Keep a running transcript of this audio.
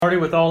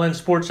With All In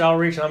Sports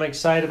Outreach, and I'm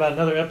excited about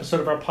another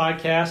episode of our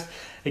podcast.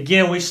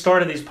 Again, we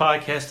started these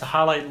podcasts to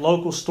highlight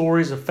local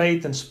stories of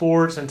faith and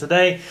sports, and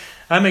today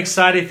I'm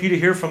excited for you to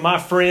hear from my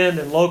friend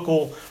and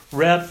local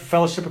rep,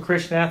 Fellowship of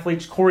Christian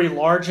Athletes, Corey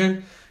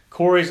Largent.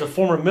 Corey is a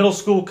former middle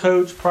school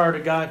coach prior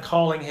to God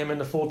calling him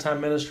into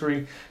full-time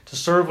ministry to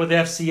serve with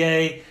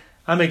FCA.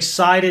 I'm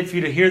excited for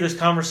you to hear this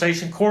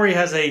conversation. Corey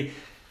has a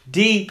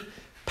deep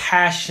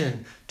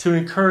passion to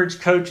encourage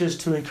coaches,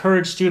 to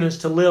encourage students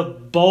to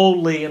live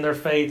boldly in their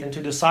faith and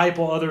to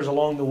disciple others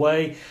along the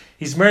way.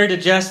 He's married to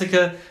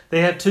Jessica.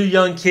 They have 2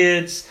 young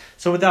kids.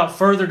 So without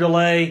further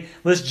delay,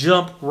 let's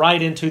jump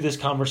right into this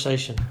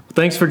conversation.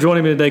 Thanks for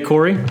joining me today,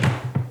 Corey.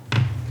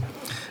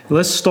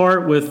 Let's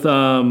start with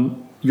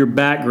your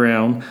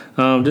background.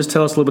 Just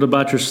tell us a little bit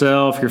about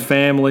yourself, your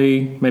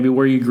family, maybe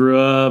where you grew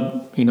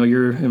up,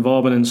 your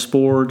involvement in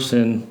sports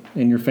and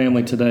your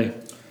family today.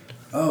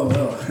 Oh,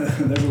 well,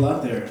 there's a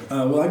lot there.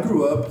 I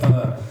grew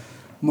up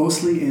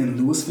mostly in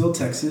Lewisville,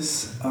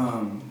 Texas.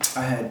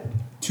 I had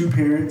 2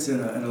 parents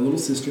and a little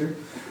sister.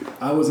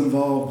 I was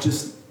involved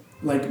just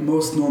like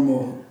most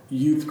normal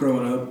youth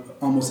growing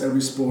up, almost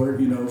every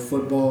sport,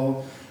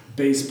 football,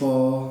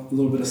 baseball, a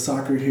little bit of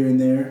soccer here and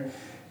there.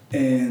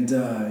 And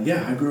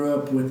I grew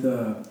up with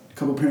a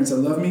couple parents that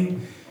loved me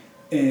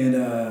and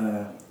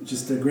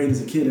just great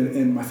as a kid.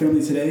 And my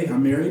family today,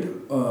 I'm married.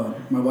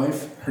 My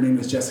wife, her name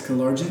is Jessica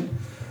Largent.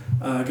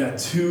 I got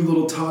 2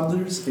 little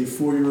toddlers, a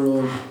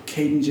 4-year-old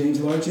Caden James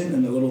Largent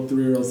and a little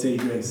 3-year-old Sadie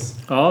Grace.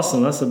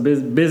 Awesome. That's a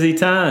busy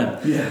time.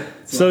 Yeah.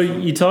 So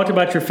you talked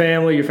about your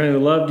family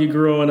loved you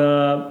growing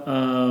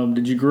up.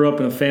 Did you grow up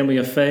in a family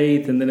of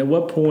faith? And then at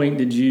what point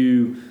did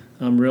you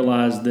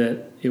realize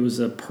that it was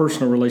a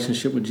personal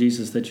relationship with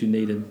Jesus that you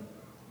needed?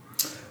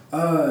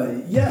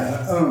 I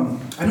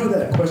know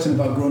that question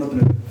about growing up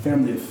in a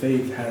family of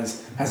faith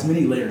has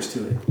many layers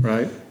to it.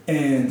 Right.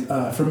 And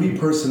for me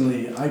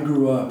personally, I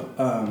grew up,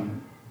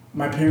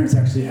 my parents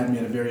actually had me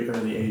at a very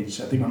early age.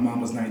 I think my mom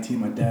was 19,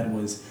 my dad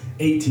was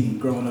 18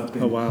 growing up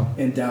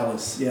in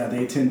Dallas. Yeah,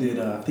 they attended,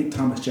 I think,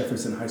 Thomas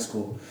Jefferson High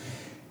School.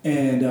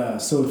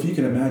 And so if you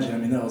can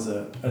imagine, that was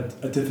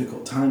a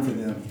difficult time for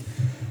them.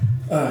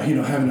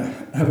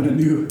 Having a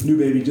new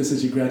baby just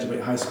as you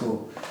graduate high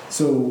school.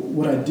 So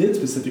what I did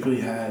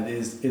specifically had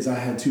is I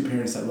had 2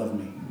 parents that loved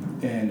me,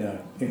 and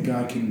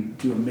God can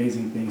do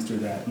amazing things through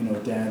that. A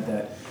dad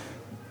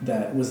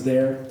that was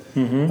there,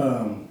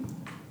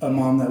 a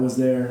mom that was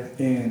there,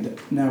 and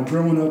now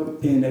growing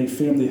up in a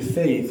family of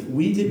faith,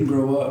 we didn't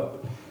grow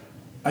up.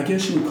 I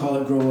guess you would call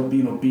it grow up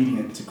being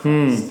obedient to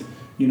Christ.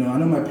 I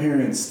know my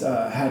parents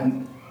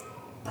had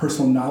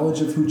personal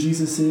knowledge of who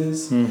Jesus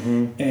is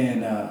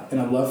and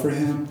a love for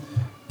him,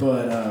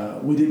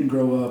 but we didn't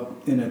grow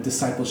up in a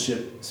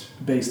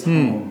discipleship-based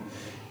home.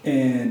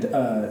 And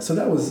so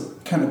that was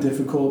kind of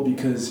difficult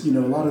because, a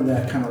lot of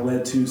that kind of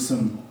led to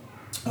some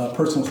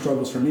personal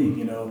struggles for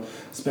me,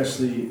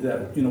 especially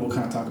that, we'll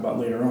kind of talk about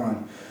later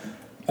on.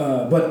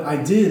 But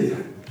I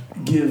did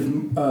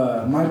give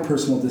my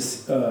personal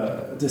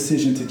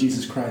decision to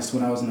Jesus Christ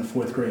when I was in the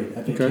 4th grade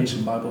at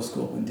Vacation Bible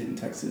School in Denton,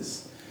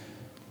 Texas.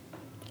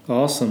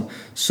 Awesome.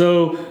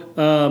 So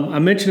I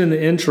mentioned in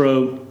the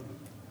intro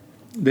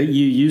that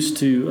you used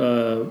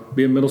to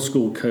be a middle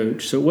school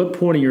coach. So at what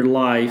point in your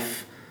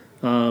life,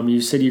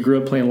 you said you grew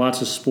up playing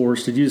lots of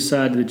sports, did you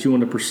decide that you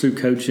wanted to pursue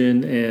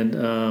coaching? And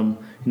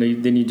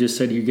then you just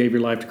said you gave your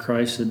life to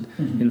Christ in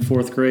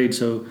 4th grade.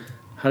 So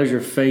how does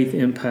your faith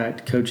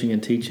impact coaching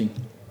and teaching?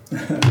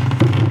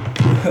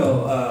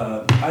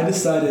 Well, I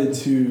decided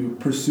to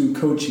pursue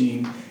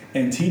coaching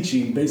and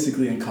teaching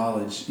basically in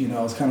college. I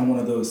was kind of one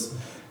of those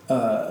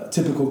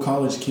typical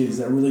college kids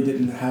that really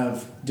didn't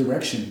have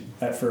direction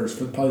at first,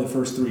 for probably the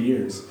first 3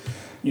 years.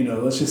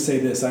 Let's just say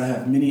this: I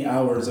have many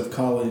hours of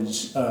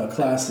college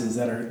classes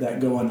that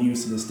go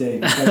unused to this day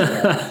because of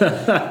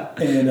that.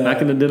 And I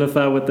can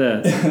identify with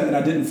that. And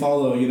I didn't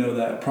follow,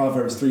 that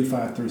Proverbs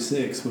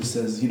 3:5-6, which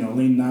says,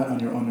 lean not on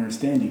your own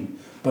understanding,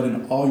 but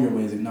in all your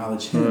ways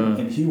acknowledge Him,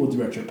 and He will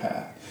direct your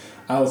path.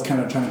 I was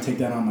kind of trying to take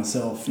that on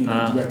myself,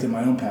 directing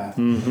my own path,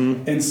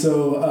 and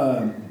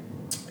so.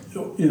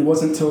 It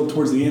wasn't until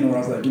towards the end where I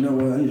was like,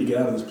 I need to get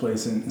out of this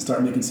place and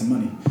start making some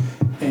money.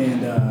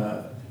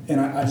 And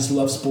I just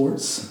love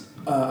sports.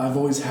 I've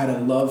always had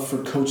a love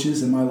for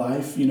coaches in my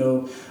life. I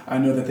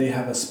know that they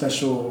have a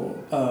special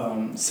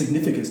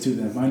significance to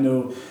them. I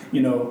know,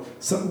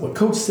 what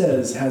coach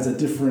says has a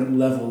different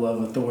level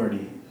of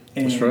authority.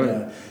 And, that's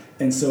right.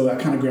 And so I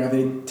kind of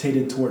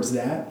gravitated towards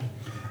that,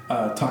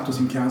 talked to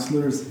some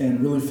counselors,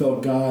 and really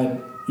felt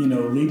God,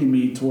 leading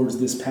me towards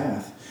this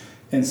path.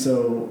 And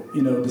so,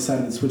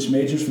 decided to switch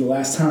majors for the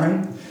last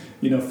time,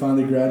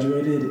 finally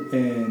graduated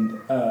and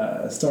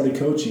started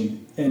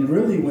coaching. And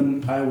really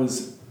when I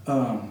was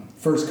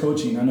first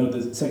coaching, I know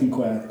the second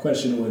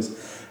question was,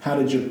 how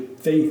did your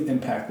faith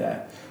impact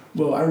that?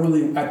 Well,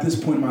 at this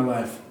point in my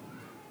life,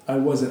 I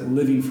wasn't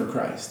living for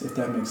Christ, if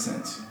that makes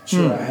sense.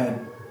 Sure,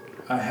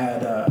 I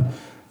had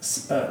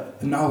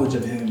knowledge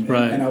of Him,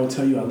 and I will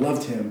tell you I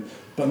loved Him,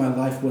 but my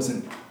life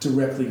wasn't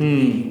directly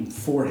being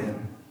for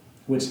Him.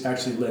 which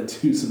actually led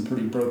to some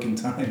pretty broken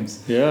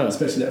times. Yeah.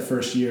 Especially that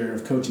first year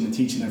of coaching and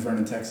teaching in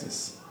Vernon,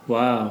 Texas.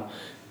 Wow.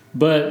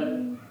 But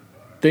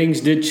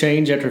things did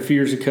change after a few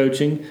years of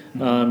coaching.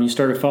 You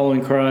started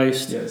following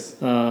Christ. Yes.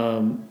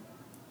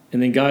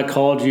 And then God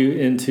called you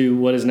into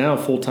what is now a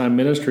full-time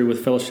ministry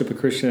with Fellowship of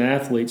Christian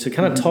Athletes. So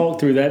kind of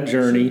talk through that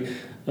journey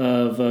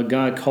of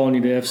God calling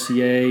you to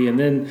FCA. And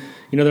then,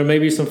 there may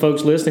be some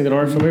folks listening that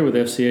aren't familiar with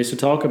FCA. So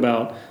talk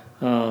about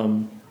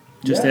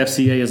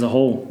FCA as a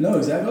whole. No,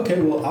 exactly.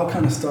 Okay, well, I'll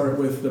kind of start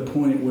with the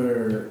point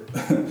where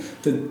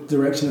the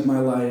direction of my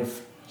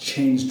life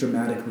changed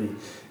dramatically.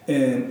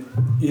 And,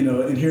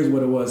 and here's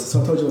what it was.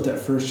 So I told you about that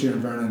first year in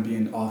Vernon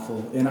being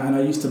awful. And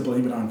I used to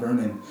blame it on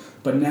Vernon.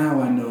 But now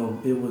I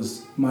know it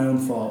was my own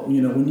fault.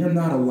 When you're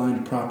not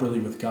aligned properly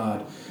with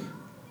God,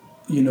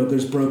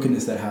 there's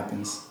brokenness that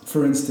happens.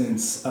 For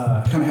instance,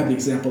 I kind of have the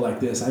example like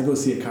this. I go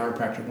see a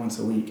chiropractor once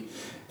a week.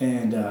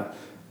 And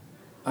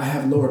I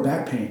have lower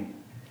back pain.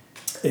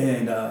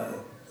 And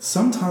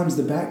sometimes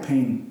the back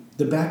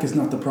is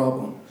not the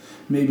problem.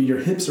 Maybe your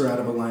hips are out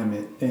of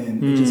alignment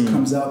and it just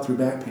comes out through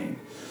back pain.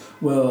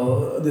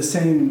 Well, the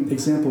same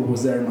example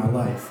was there in my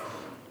life.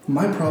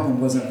 My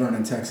problem wasn't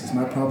Vernon, Texas.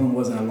 My problem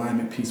was an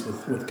alignment piece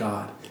with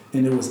God,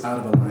 and it was out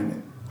of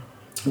alignment.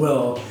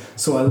 Well,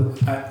 so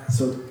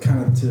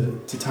kind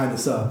of to tie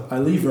this up, I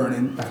leave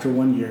Vernon after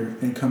 1 year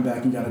and come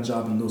back and got a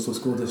job in Louisville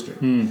School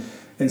District.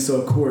 And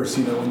so, of course,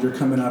 when you're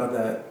coming out of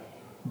that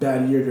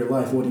bad year of your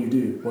life, what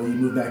do? Well, you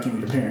move back in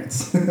with your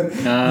parents,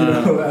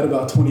 at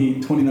about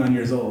 29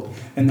 years old.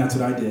 And that's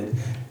what I did.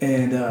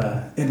 And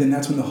then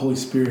that's when the Holy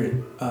Spirit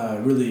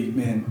really,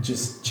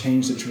 just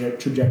changed the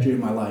trajectory of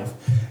my life.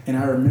 And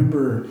I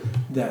remember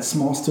that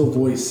small, still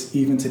voice,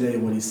 even today,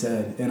 what he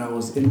said. And I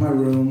was in my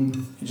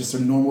room, just a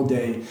normal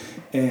day,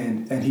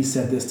 and he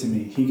said this to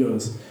me. He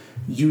goes,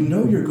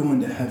 you're going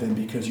to heaven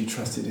because you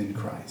trusted in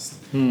Christ.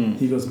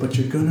 He goes, but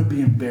you're going to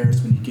be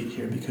embarrassed when you get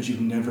here because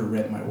you've never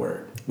read my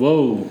word.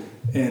 Whoa.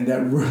 And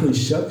that really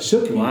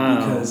shook me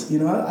because,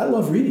 I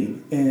love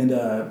reading. And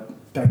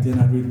back then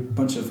I'd read a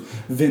bunch of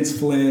Vince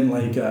Flynn,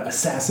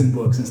 assassin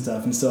books and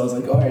stuff. And so I was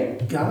like, all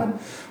right, God,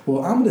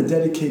 well, I'm going to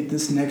dedicate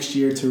this next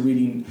year to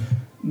reading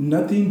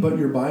nothing but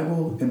your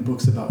Bible and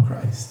books about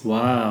Christ.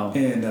 Wow.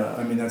 And,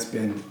 that's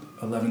been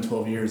 11,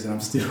 12 years and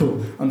I'm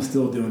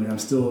still doing it. I'm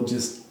still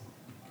just,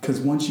 because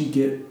once you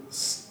get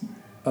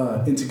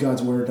into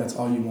God's word, that's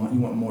all you want.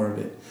 You want more of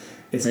it.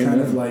 It's Amen.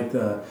 kind of like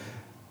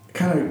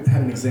kind of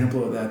had an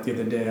example of that the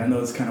other day. I know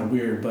it's kind of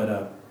weird,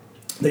 but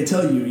they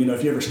tell you,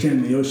 if you ever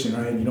stranded in the ocean,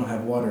 right, and you don't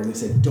have water, they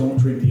said don't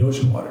drink the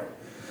ocean water.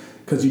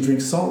 Because you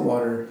drink salt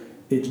water,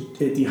 it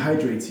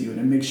dehydrates you and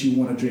it makes you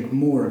want to drink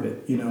more of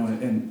it,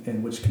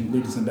 and which can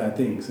lead to some bad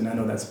things. And I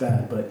know that's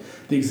bad, but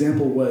the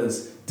example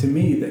was, to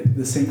me,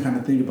 the same kind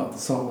of thing about the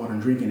salt water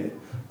and drinking it.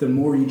 The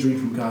more you drink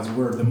from God's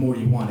word, the more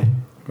you want it.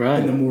 Right.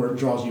 And the more it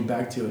draws you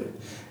back to it.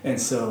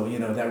 And so,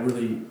 that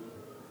really,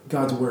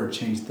 God's word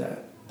changed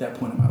that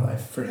point in my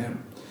life for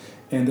him.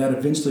 And that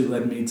eventually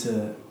led me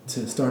to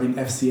starting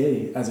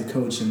FCA as a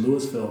coach in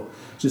Louisville,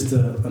 just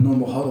a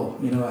normal huddle.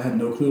 I had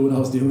no clue what I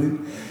was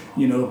doing,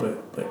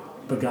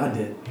 but God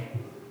did.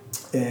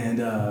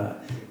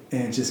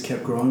 And just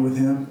kept growing with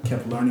him,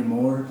 kept learning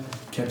more,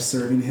 kept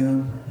serving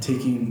him,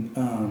 taking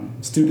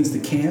students to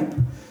camp,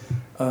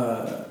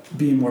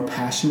 being more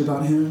passionate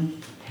about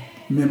him,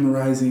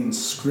 memorizing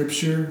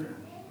scripture,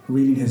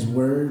 reading his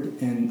word,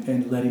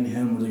 and letting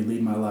him really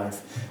lead my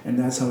life. And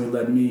that's how he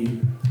led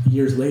me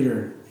years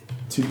later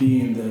to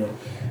being the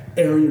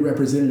area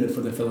representative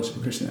for the Fellowship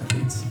of Christian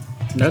Athletes.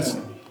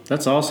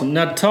 That's awesome.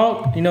 Now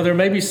talk, there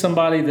may be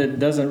somebody that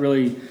doesn't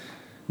really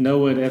know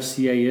what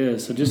FCA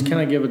is. So just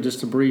kind of give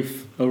just a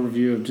brief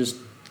overview of just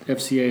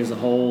FCA as a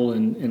whole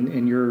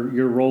and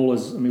your role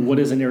as, what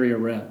is an area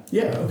rep?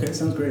 Yeah, okay,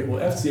 sounds great. Well,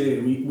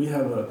 FCA, we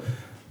have a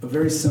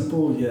very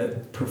simple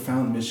yet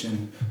profound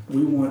mission.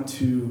 We want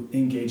to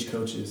engage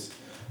coaches.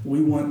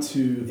 We want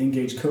to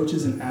engage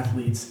coaches and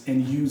athletes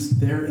and use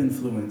their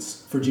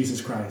influence for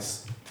Jesus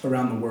Christ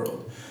around the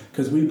world.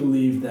 Because we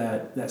believe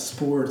that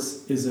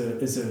sports is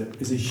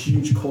a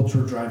huge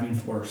culture driving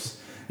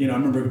force. I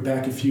remember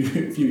back a few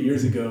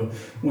years ago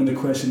when the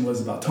question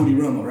was about Tony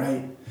Romo,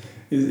 right?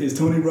 Is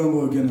Tony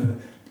Romo going to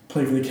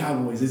play for the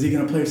Cowboys? Is he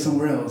going to play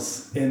somewhere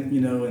else? And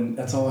and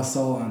that's all I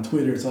saw on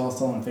Twitter. It's all I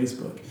saw on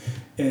Facebook.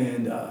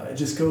 And it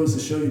just goes to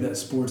show you that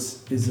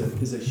sports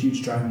is a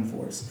huge driving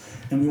force.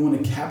 And we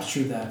want to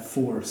capture that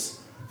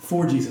force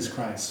for Jesus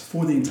Christ,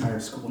 for the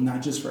entire school,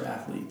 not just for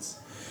athletes.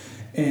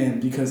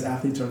 And because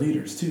athletes are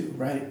leaders too,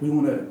 right?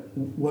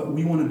 What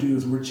we want to do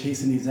is we're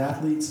chasing these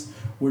athletes,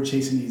 we're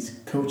chasing these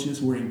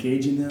coaches, we're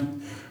engaging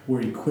them,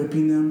 we're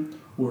equipping them,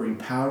 we're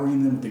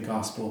empowering them with the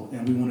gospel,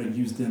 and we want to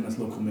use them as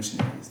local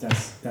missionaries.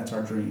 That's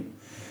our dream.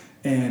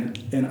 And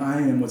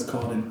I am what's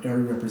called an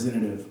area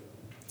representative.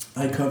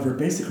 I cover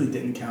basically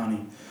Denton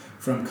County,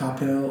 from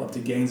Coppell up to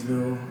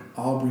Gainesville,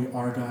 Aubrey,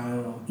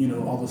 Argyle,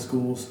 all the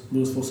schools,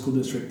 Louisville School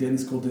District, Denton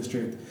School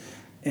District.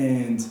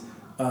 And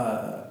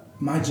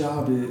my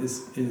job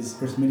is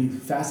there's many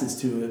facets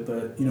to it,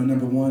 but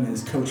number one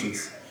is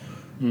coaches.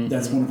 Mm-hmm.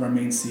 That's one of our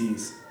main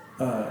C's.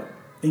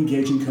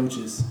 engaging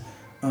coaches,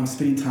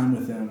 spending time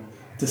with them,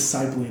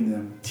 discipling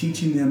them,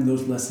 teaching them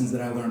those lessons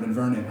that I learned in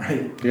Vernon,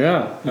 right?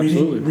 Yeah,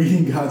 absolutely.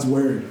 Reading God's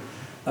Word,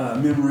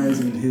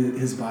 memorizing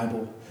his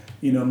Bible.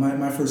 You know,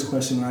 my first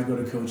question when I go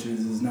to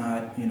coaches is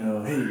not, you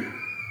know, hey,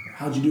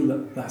 how'd you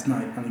do last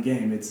night on the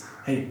game? It's,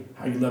 hey,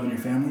 how you loving your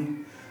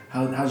family?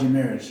 How's your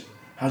marriage?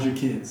 How's your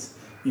kids?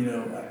 You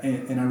know,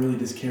 and I really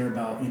just care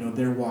about, you know,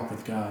 their walk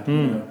with God.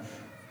 You know,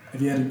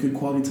 have you had a good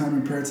quality time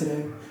in prayer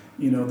today?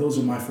 You know, those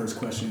are my first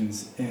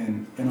questions,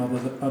 and all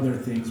the other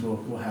things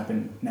will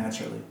happen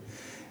naturally.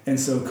 And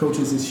so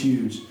coaches is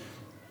huge.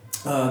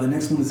 The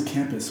next one is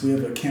campus. We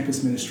have a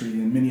campus ministry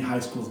in many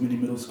high schools, many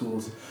middle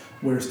schools,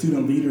 where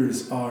student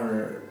leaders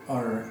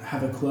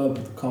have a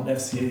club called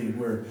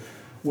FCA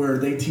where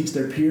they teach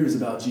their peers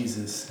about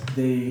Jesus.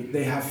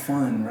 They have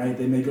fun, right?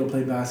 They may go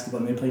play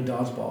basketball, and they play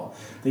dodgeball.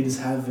 They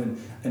just have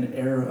an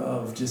era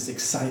of just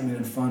excitement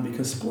and fun,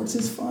 because sports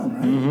is fun,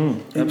 right?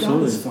 Mm-hmm. And Absolutely.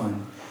 God is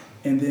fun.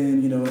 And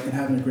then, you know, and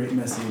having a great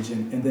message,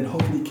 and then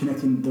hopefully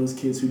connecting those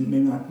kids who may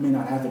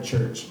not have a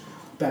church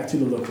back to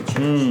the local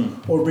church,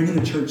 or bringing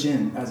the church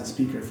in as a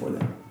speaker for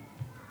them.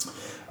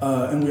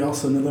 And we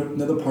also,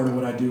 another part of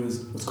what I do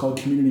is what's called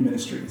community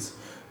ministries,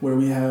 where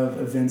we have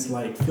events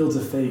like Fields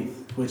of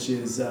Faith, which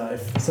is,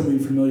 if some of you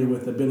are familiar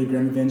with the Billy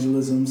Graham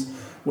evangelisms,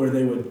 where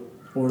they would,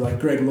 or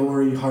like Greg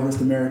Laurie, Harvest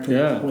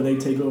America, where they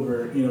take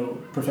over, you know,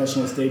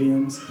 professional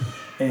stadiums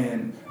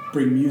and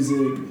bring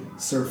music,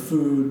 serve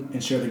food,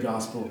 and share the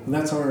gospel. And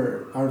that's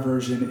our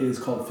version is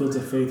called Fields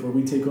of Faith, where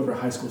we take over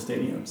high school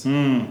stadiums.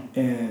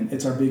 And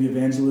it's our big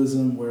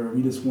evangelism where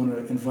we just want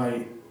to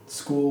invite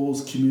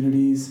schools,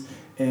 communities,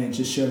 and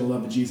just share the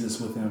love of Jesus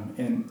with them,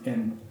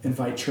 and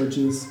invite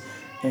churches,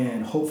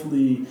 and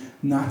hopefully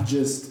not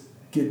just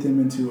get them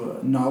into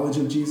a knowledge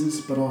of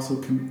Jesus, but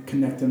also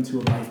connect them to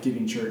a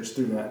life-giving church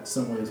through that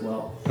some way as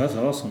well. That's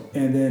awesome.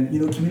 And then, you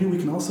know, community, we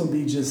can also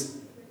be just,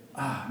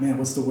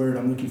 what's the word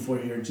I'm looking for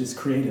here? Just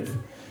creative.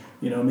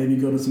 You know, maybe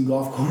go to some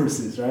golf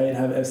courses, right?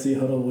 Have FC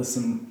huddle with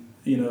some,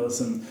 you know,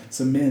 some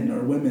men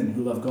or women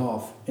who love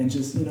golf, and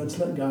just, you know, just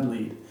let God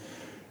lead.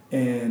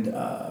 And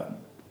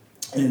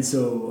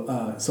so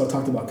I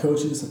talked about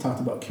coaches, I talked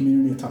about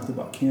community, I talked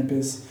about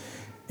campus,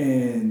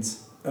 and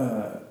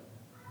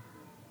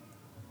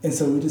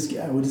so we just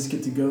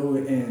get to go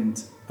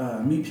and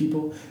meet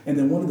people. And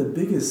then one of the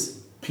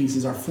biggest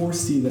pieces, our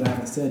 4C that I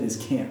haven't said, is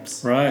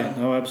camps. Right.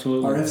 Oh,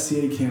 absolutely. Our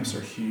FCA camps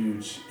are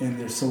huge, and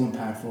they're so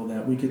impactful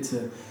that we get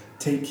to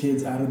take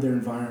kids out of their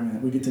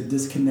environment. We get to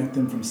disconnect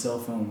them from cell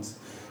phones,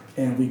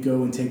 and we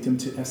go and take them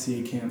to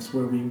FCA camps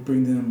where we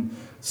bring them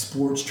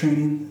sports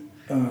training.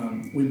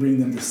 We bring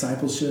them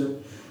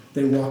discipleship.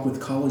 They walk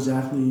with college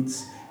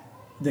athletes.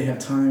 They have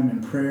time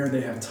in prayer.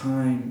 They have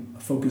time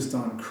focused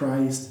on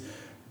Christ,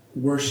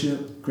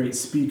 worship, great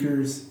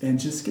speakers, and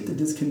just get to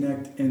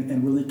disconnect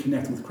and really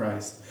connect with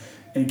Christ.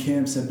 And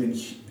camps have been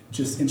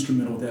just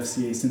instrumental with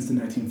FCA since the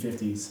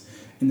 1950s.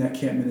 And that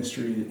camp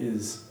ministry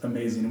is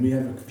amazing. And we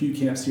have a few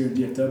camps here in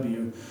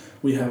DFW.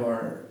 We have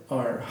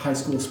our high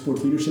school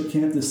sports leadership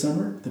camp this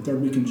summer, the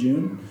third week in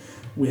June.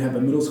 We have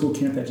a middle school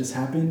camp that just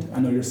happened. I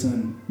know your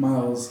son,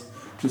 Miles,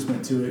 just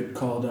went to it,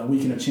 called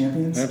Weekend of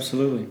Champions.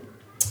 Absolutely.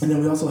 And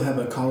then we also have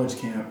a college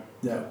camp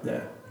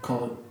that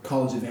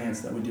college advance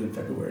that we do in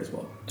February as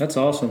well. That's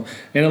awesome.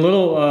 And a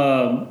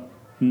little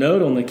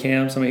note on the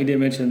camps. I mean, he did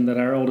mention that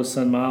our oldest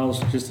son, Miles,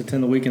 just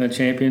attended the Weekend of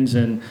Champions.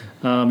 And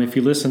if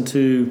you listen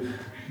to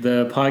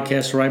the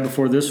podcast right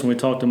before this one, we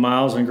talked to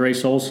Miles and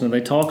Grace Olson, and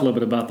they talk a little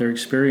bit about their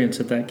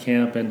experience at that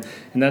camp. And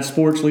that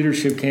sports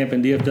leadership camp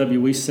in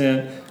DFW, we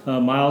sent,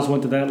 Miles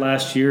went to that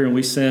last year, and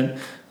we sent,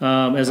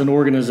 as an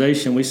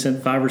organization, we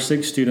sent 5 or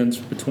 6 students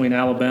between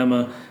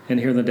Alabama and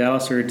here in the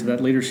Dallas area to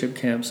that leadership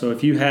camp. So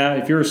if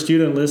you're a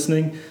student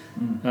listening,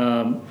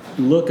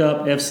 look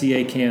up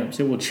FCA camps.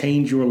 It will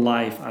change your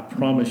life. I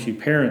promise you.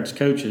 Parents,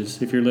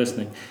 coaches, if you're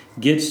listening,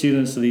 get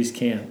students to these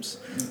camps.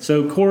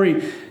 So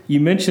Corey, you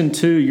mentioned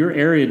too, your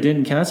area,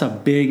 Denton County, that's a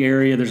big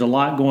area. There's a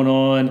lot going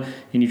on,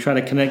 and you try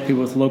to connect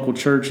people with local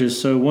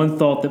churches. So one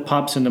thought that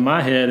pops into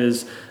my head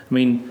is, I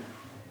mean,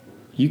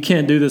 you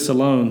can't do this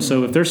alone.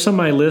 So if there's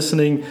somebody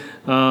listening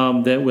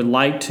that would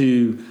like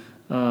to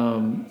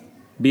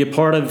be a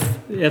part of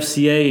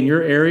FCA in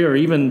your area, or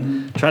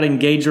even try to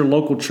engage your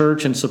local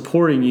church in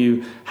supporting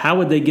you, how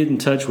would they get in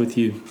touch with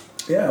you?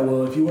 Yeah,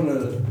 well, if you want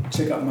to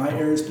check out my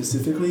area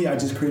specifically, I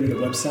just created a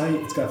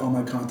website. It's got all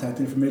my contact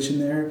information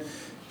there.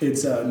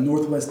 It's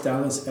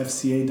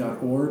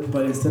northwestdallasfca.org,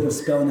 but instead of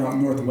spelling out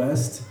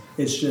Northwest,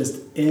 it's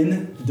just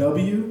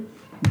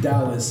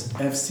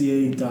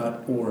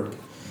nwdallasfca.org.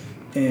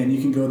 And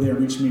you can go there and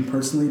reach me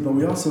personally. But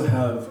we also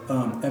have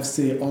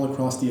FCA all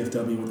across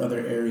DFW with other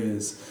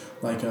areas,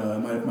 like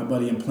my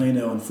buddy in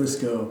Plano and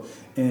Frisco.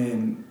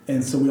 And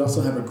so we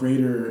also have a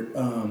greater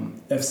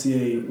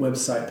FCA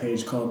website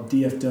page called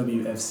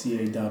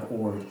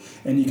dfwfca.org.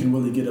 And you can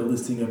really get a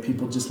listing of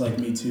people just like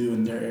me too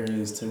in their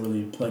areas to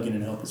really plug in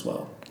and help as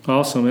well.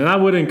 Awesome. And I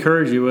would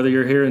encourage you, whether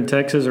you're here in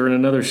Texas or in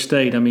another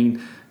state, I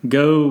mean,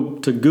 go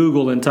to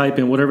Google and type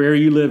in whatever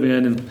area you live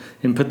in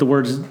and put the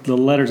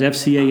letters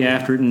FCA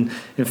after it and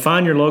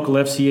find your local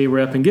FCA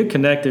rep and get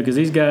connected, because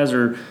these guys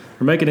are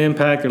making an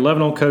impact. They're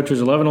loving on coaches,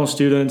 they're loving on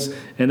students,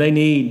 and they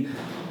need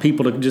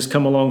people to just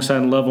come alongside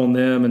and love on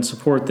them and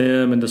support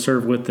them and to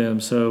serve with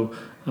them. So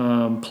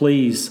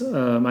please,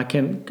 I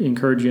can't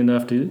encourage you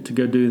enough to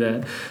go do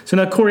that. So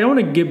now, Corey, I want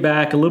to get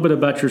back a little bit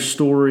about your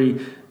story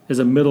as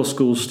a middle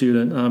school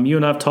student. You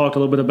and I have talked a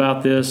little bit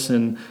about this,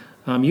 and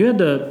you had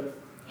to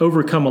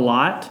overcome a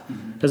lot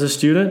as a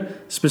student,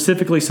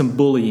 specifically some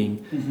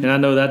bullying. And I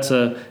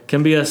know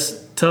can be a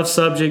tough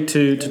subject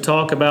to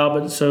talk about.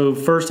 But so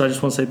first, I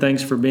just want to say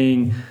thanks for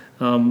being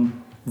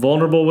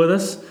vulnerable with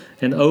us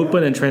and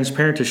open and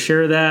transparent to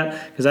share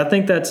that, because I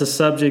think that's a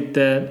subject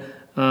that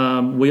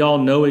we all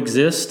know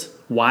exists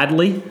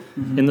widely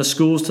in the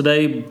schools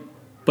today,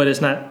 but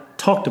it's not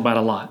talked about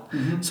a lot.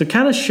 So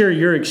kind of share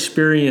your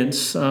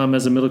experience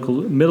as a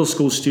middle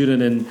school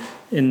student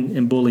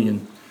in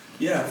bullying.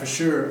 Yeah, for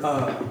sure.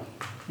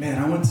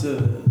 Man, I went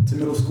to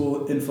middle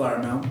school in Flower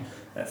Mound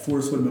at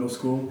Forestwood Middle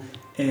School.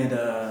 And,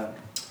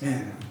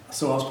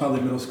 so I was probably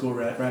in middle school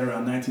right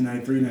around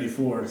 1993,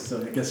 94.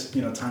 So I guess,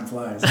 time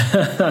flies.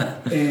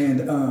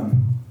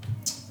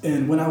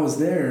 And when I was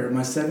there,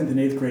 my 7th and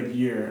 8th grade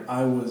year,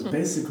 I was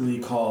basically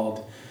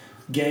called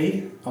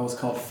gay. I was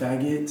called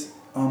faggot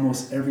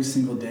almost every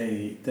single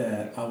day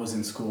that I was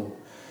in school.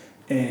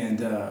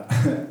 And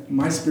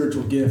my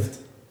spiritual gift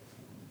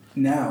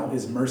now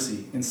is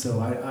mercy. And so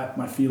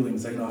my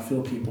feelings, I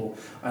feel people,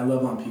 I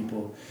love on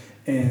people.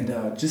 And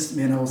I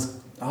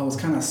was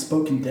kind of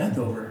spoken death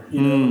over,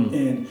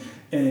 and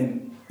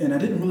I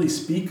didn't really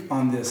speak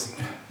on this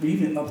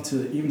even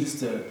just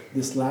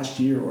this last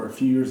year or a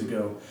few years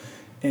ago.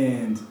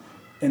 And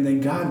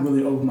then God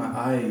really opened my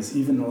eyes,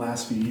 even in the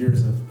last few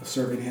years of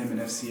serving Him in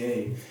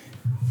FCA,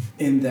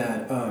 in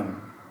that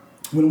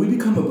when we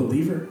become a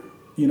believer,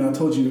 I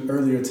told you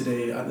earlier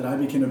today that I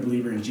became a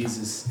believer in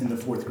Jesus in the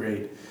 4th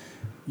grade.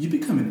 You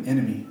become an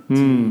enemy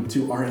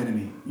to our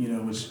enemy,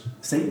 which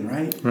Satan,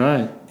 right?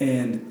 Right.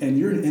 And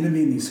you're an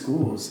enemy in these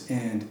schools,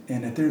 and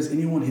if there's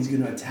anyone he's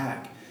going to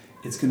attack,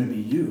 it's going to be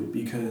you,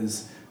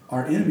 because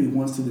our enemy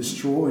wants to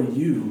destroy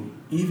you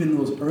even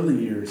those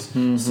early years,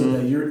 so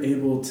that you're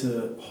able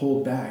to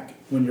hold back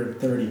when you're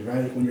 30,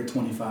 right? When you're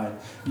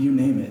 25, you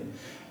name it.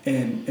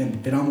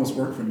 And it almost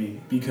worked for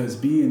me,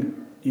 because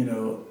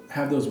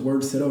have those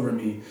words said over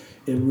me,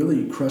 it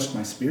really crushed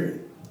my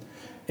spirit.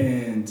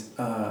 And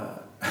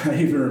I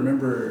even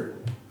remember,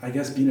 I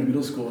guess, being in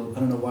middle school, I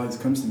don't know why this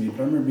comes to me,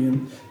 but I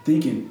remember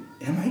thinking,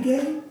 am I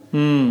gay?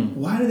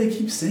 Why do they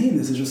keep saying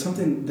this? Is there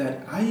something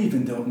that I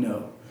even don't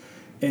know?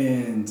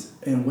 And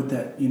what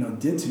that,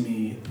 did to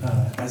me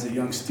as a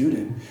young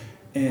student.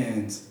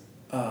 And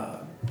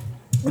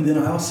then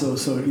I also,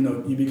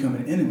 you become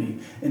an enemy.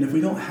 And if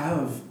we don't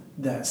have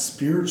that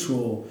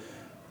spiritual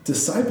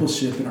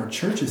discipleship in our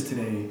churches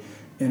today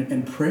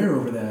and prayer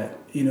over that,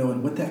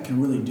 and what that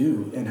can really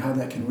do and how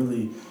that can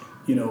really,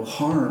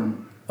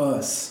 harm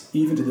us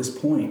even to this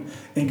point.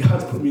 And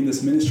God's put me in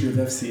this ministry of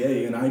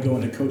FCA, and I go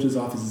into coaches'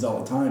 offices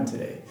all the time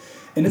today.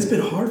 And it's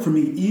been hard for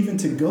me even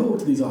to go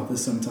to these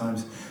offices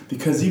sometimes,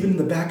 because even in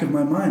the back of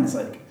my mind, it's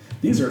like,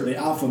 these are the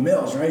alpha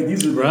males, right?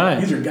 These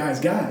are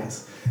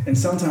guys. And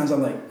sometimes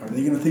I'm like, are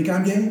they going to think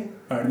I'm gay?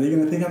 Are they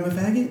going to think I'm a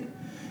faggot?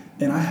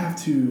 And I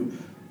have to,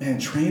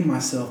 train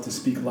myself to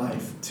speak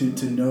life,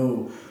 to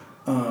know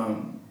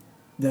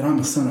that I'm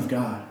a son of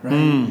God,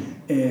 right?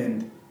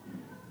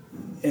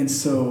 And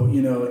so,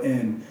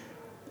 and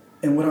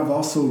what I've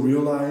also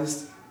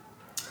realized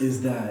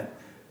is that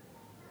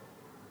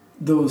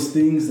those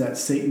things that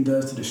Satan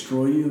does to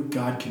destroy you,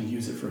 God can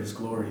use it for His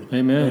glory.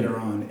 Amen. Later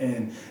on.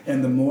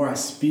 And the more I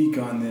speak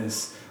on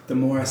this, the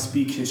more I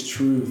speak His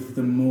truth,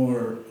 the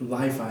more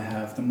life I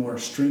have, the more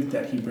strength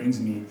that He brings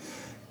me.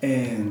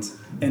 And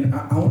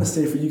I want to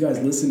say, for you guys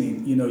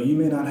listening, you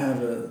may not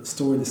have a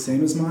story the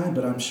same as mine,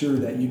 but I'm sure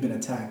that you've been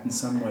attacked in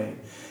some way.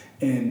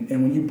 And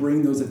when you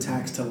bring those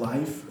attacks to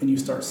life and you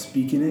start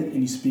speaking it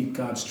and you speak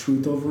God's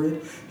truth over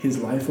it, His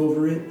life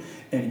over it,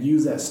 and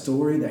use that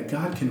story, that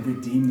God can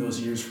redeem those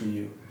years for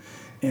you,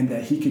 and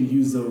that He can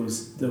use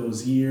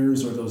those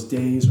years or those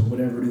days or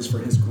whatever it is for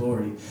His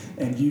glory,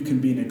 and you can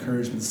be an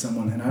encouragement to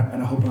someone. And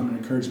I hope I'm an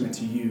encouragement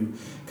to you,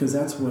 because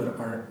that's what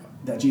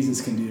that Jesus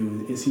can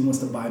do, is He wants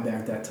to buy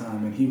back that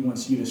time, and He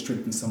wants you to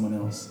strengthen someone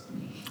else.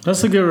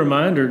 That's a good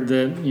reminder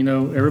that,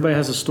 everybody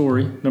has a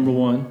story, number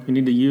one. We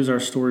need to use our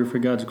story for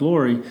God's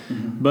glory.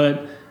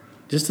 But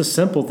just a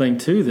simple thing,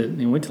 too, that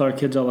we tell our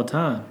kids all the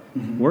time,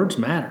 words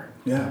matter.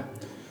 Yeah.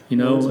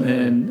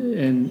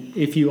 And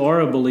if you are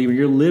a believer,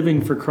 you're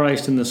living for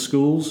Christ in the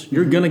schools,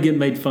 you're going to get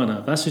made fun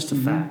of. That's just a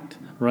fact,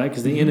 right?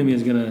 Because the enemy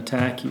is going to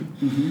attack you.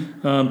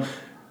 And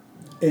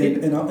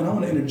I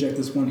want to interject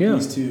this one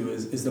piece too.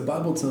 Is the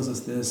Bible tells us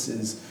this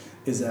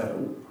is that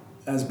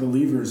as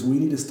believers we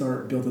need to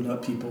start building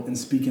up people and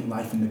speaking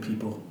life into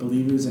people,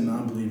 believers and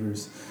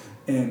non-believers,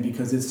 and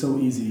because it's so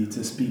easy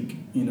to speak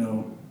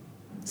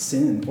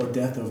sin or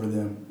death over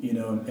them,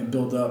 and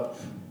build up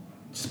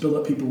Just build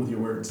up people with your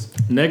words.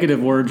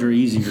 Negative words are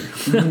easier.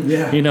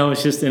 Yeah.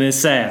 It's just, and it's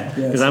sad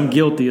because I'm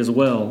guilty as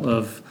well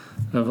of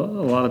a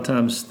lot of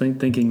times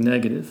thinking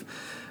negative.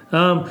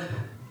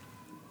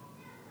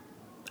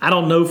 I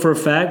don't know for a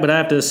fact, but I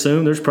have to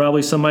assume there's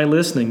probably somebody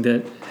listening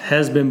that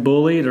has been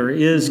bullied or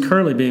is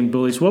currently being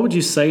bullied. So what would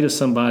you say to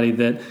somebody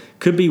that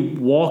could be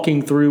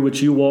walking through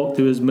what you walked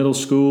through as middle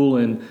school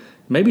and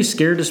maybe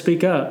scared to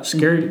speak up,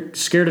 scared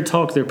to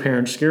talk to their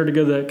parents, scared to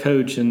go to that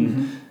coach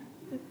and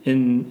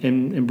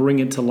bring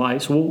it to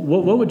light? So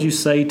what would you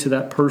say to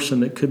that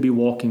person that could be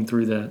walking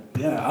through that?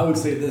 Yeah, I would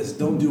say this: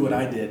 don't do what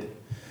I did.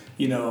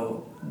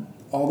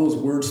 All those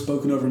words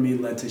spoken over me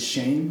led to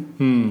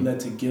shame, led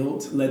to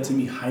guilt, led to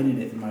me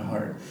hiding it in my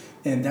heart.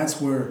 And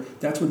that's where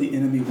the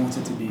enemy wants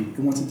it to be. It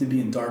wants it to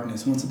be in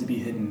darkness, wants it to be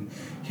hidden.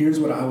 Here's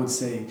what I would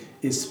say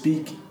is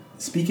speak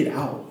it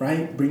out,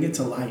 right? Bring it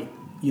to light,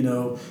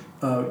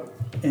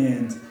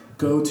 and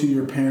go to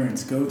your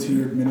parents, go to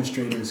your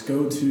administrators,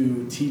 go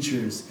to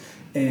teachers,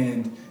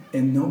 and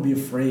don't be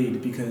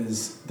afraid,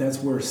 because that's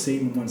where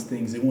Satan wants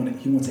things. He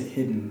wants it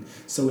hidden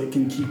so it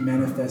can keep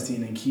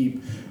manifesting and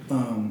keep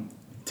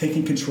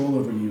taking control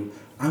over you.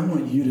 I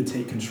want you to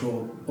take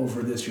control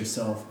over this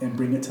yourself and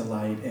bring it to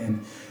light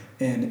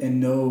and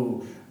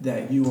know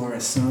that you are a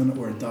son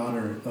or a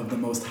daughter of the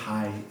Most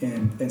High,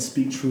 and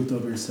speak truth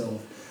over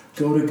yourself.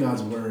 Go to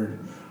God's word.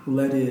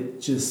 Let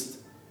it just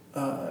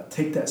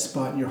take that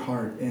spot in your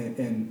heart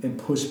and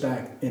push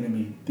back the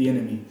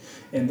enemy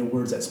and the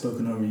words that's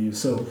spoken over you.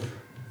 So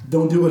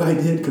don't do what I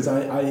did, because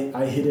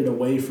I hid it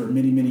away for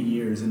many, many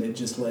years, and it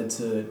just led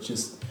to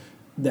just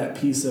that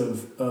piece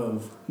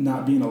of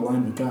not being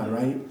aligned with God,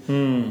 right?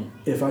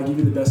 If I give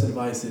you the best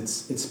advice,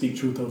 it's speak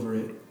truth over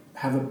it.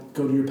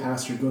 Go to your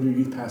pastor, go to your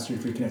youth pastor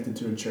if you're connected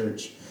to a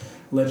church.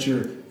 Let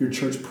your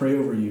church pray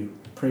over you,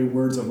 pray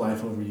words of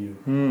life over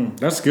you.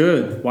 That's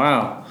good.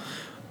 Wow.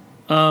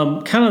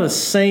 Kind of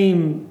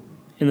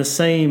in the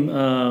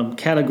same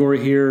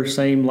category here,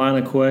 same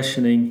line of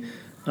questioning.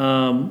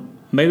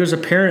 Maybe there's a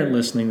parent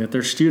listening that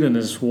their student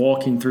is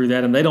walking through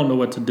that and they don't know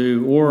what to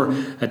do, or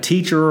a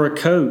teacher or a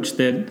coach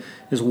that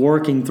is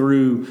working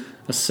through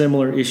a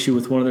similar issue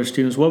with one of their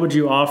students. What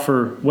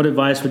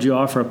advice would you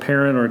offer a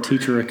parent or a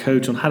teacher or a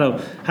coach on how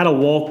to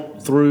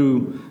walk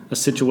through a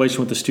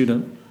situation with a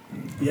student?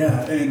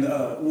 Yeah, and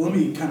let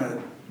me kind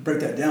of break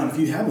that down. If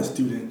you have a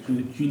student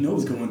who you know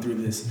is going through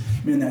this,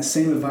 that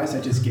same advice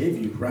I just gave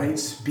you, right?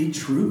 Speak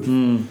truth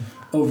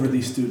over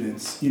these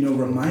students.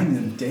 Remind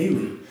them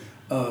daily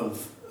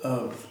of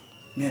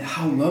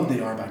how loved they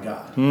are by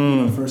God,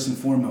 first and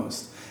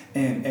foremost,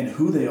 and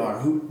who they are,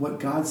 what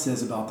God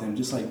says about them,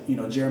 just like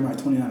Jeremiah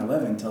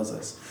 29:11 tells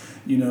us,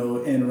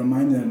 and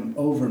remind them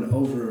over and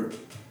over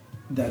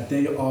that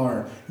they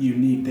are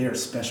unique, they are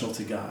special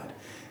to God.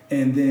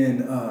 And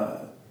then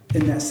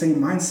in that same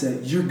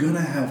mindset, you're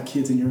gonna have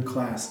kids in your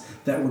class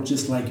that were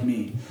just like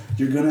me.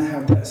 You're gonna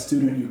have that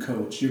student you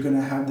coach. You're gonna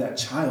have that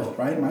child,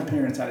 right? My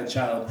parents had a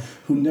child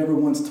who never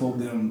once told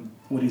them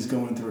what he's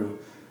going through.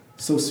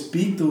 So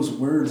speak those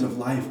words of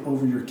life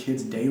over your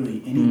kids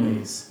daily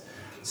anyways.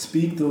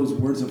 Speak those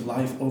words of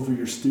life over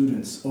your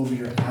students, over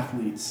your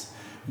athletes.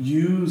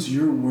 Use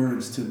your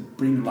words to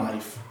bring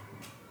life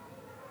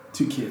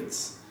to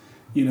kids,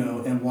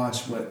 and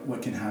watch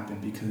what can happen,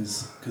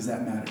 because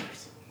that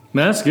matters.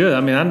 Man, that's good.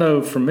 I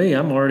know for me,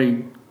 I'm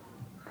already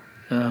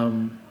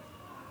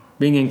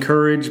being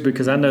encouraged,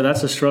 because I know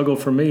that's a struggle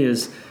for me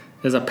as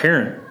a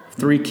parent.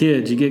 3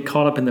 kids, you get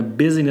caught up in the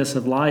busyness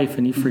of life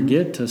and you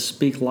forget to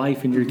speak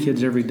life in your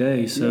kids every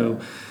day. So,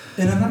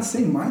 and I'm not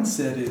saying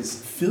mindset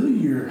is fill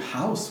your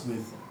house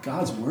with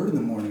God's word in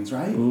the mornings,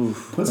 right?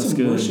 Put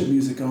some worship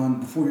music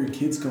on before your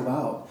kids go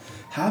out.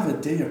 Have a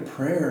day of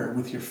prayer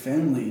with your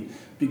family,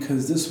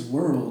 because this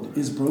world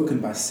is broken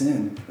by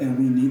sin and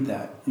we need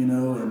that,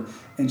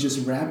 and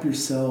just wrap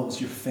yourselves,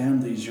 your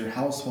families, your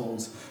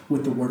households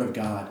with the word of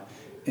God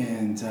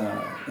and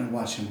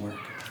watch him work.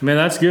 Man,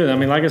 that's good.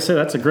 Like I said,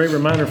 that's a great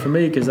reminder for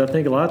me, because I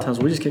think a lot of times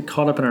we just get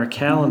caught up in our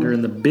calendar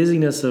and the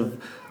busyness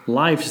of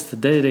life, just the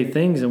day-to-day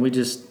things, and we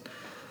just,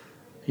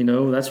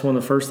 that's one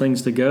of the first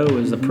things to go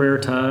is the prayer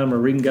time or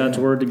reading God's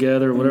Word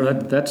together or whatever.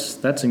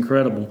 That's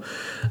incredible.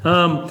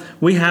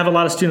 We have a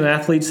lot of student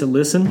athletes that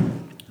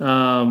listen.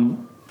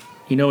 And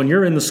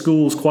you're in the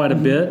schools quite a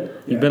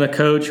bit. You've been a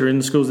coach, you're in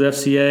the schools of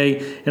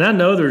FCA, and I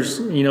know there's,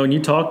 and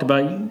you talked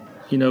about,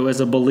 as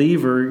a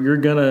believer, you're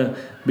going to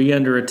be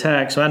under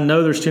attack. So I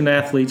know there's student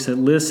athletes that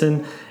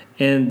listen,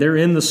 and they're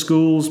in the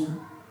schools,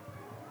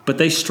 but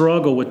they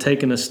struggle with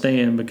taking a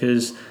stand,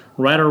 because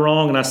right or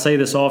wrong, and I say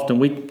this often,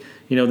 we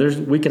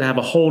could have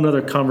a whole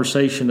nother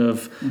conversation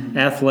of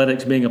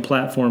athletics being a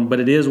platform, but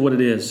it is what it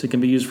is. It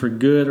can be used for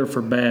good or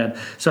for bad.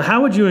 So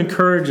how would you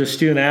encourage a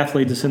student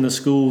athlete that's in the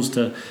schools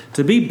to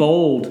be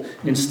bold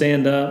and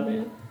stand up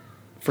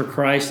for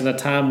Christ at a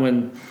time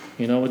when,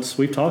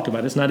 we've talked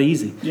about it, it's not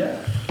easy?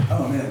 Yeah.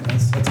 Oh, man,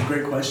 that's a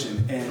great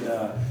question. And,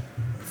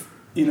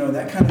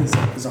 that kind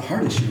of is a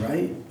hard issue,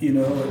 right?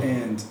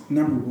 And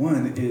number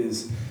one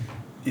is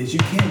you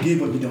can't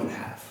give what you don't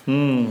have.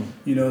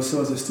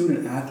 So as a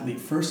student athlete,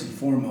 first and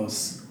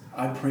foremost,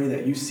 I pray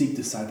that you seek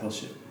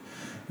discipleship.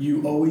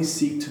 You always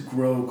seek to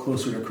grow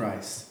closer to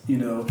Christ,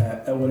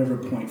 at whatever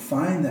point.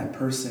 Find that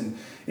person.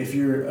 If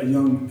you're a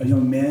young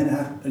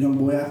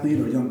boy athlete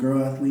or a young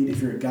girl athlete,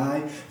 if you're a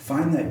guy,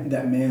 find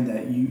that man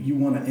that you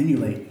want to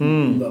emulate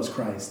who loves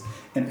Christ.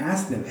 And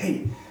ask them,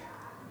 hey,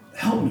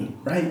 help me,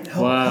 right?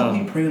 Help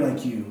me pray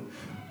like you.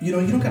 You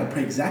don't got to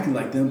pray exactly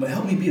like them, but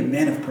help me be a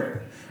man of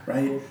prayer,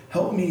 right?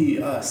 Help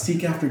me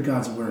seek after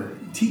God's word.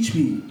 Teach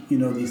me,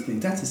 these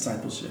things. That's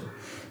discipleship.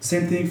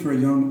 Same thing for a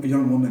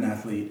young woman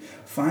athlete.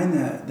 Find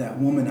that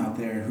woman out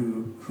there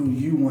who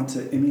you want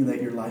to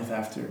emulate your life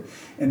after,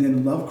 and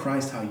then love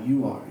Christ how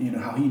you are,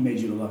 how he made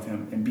you to love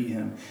him and be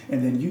him,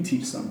 and then you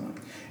teach someone.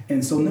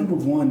 And so number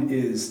one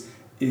is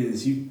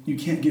you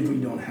can't give what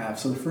you don't have.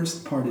 So the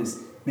first part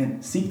is,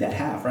 man, seek that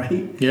have,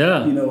 right?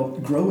 Yeah.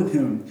 Grow with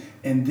him,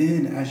 and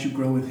then as you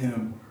grow with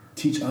him,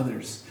 teach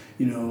others.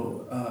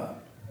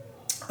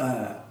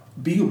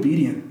 Be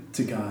obedient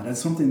to God.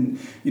 That's something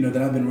that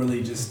I've been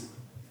really just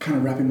kind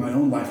of wrapping my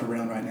own life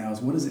around right now. Is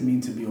what does it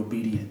mean to be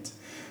obedient?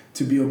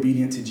 To be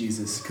obedient to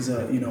Jesus, because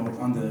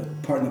on the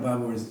part in the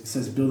Bible where it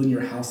says building your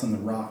house on the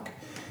rock,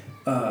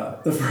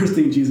 the first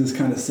thing Jesus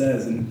kind of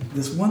says, and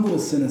this one little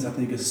sentence I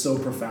think is so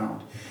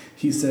profound.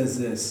 He says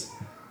this: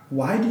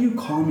 "Why do you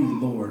call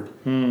me Lord,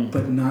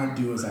 but not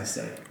do as I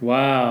say?"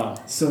 Wow.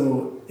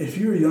 So if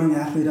you're a young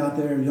athlete out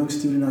there, a young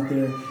student out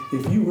there,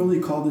 if you really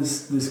call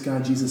this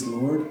guy Jesus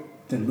Lord,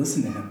 then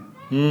listen to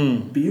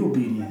him. Be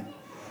obedient.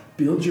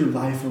 Build your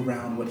life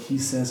around what he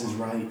says is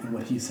right and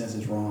what he says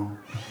is wrong.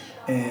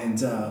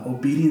 And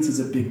obedience is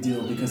a big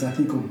deal, because I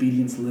think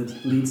obedience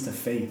leads to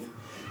faith.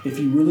 If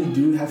you really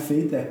do have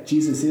faith that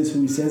Jesus is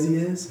who he says he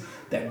is,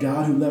 that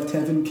God who left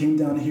heaven came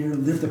down here,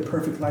 lived a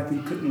perfect life he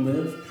couldn't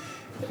live,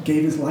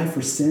 gave his life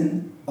for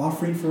sin,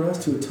 offering for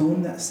us to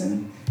atone that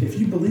sin. If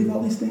you believe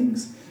all these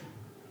things,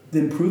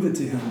 then prove it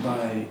to him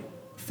by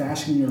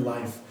fashioning your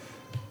life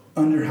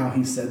under how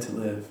he said to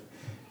live,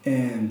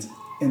 and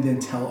then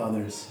tell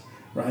others.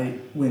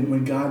 Right?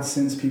 When God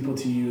sends people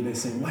to you, they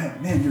say, wow,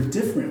 man, you're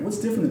different. What's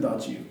different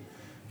about you?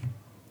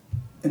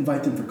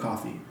 Invite them for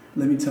coffee.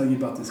 Let me tell you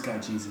about this guy,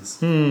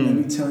 Jesus. Let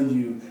me tell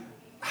you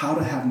how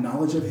to have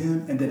knowledge of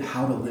him, and then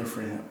how to live for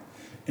him.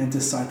 And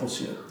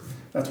discipleship.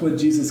 That's what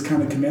Jesus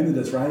kind of commanded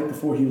us, right?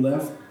 Before he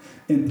left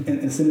and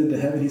ascended to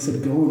heaven, he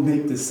said, go and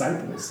make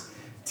disciples,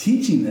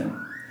 teaching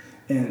them.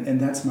 And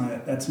that's my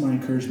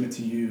encouragement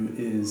to you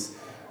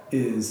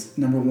is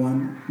number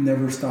one,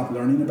 never stop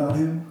learning about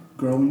him,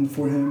 growing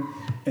for him,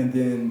 and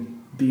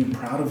then being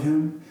proud of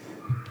him,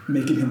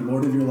 making him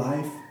Lord of your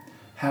life,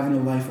 having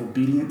a life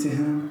obedient to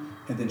him,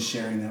 and then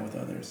sharing that with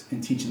others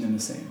and teaching them the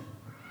same.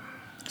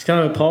 It's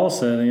kind of what Paul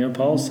said.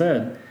 Paul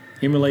said,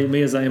 "Emulate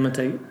me as I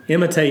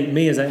imitate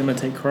me as I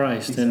imitate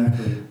Christ."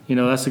 Exactly. And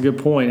that's a good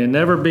point. And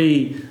never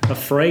be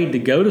afraid to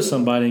go to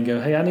somebody and go,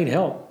 "Hey, I need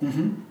help.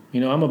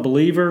 I'm a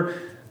believer,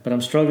 but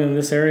I'm struggling in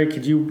this area.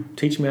 Could you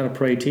teach me how to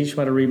pray? Teach me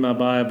how to read my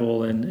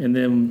Bible?" And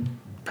then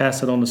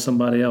pass it on to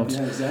somebody else.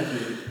 Yeah, exactly.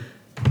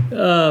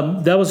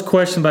 That was a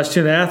question about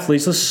student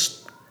athletes.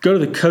 Let's go to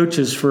the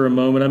coaches for a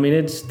moment. I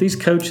mean, these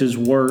coaches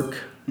work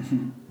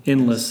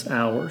endless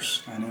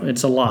hours. I know.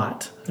 It's a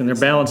lot. And they're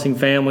balancing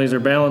families, they're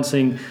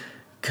balancing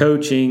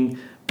coaching,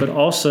 but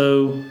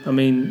also,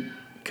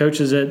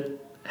 coaches that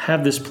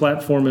have this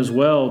platform as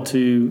well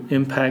to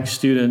impact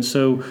students.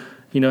 So,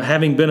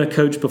 having been a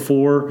coach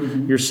before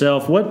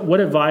yourself, what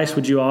advice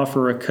would you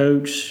offer a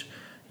coach,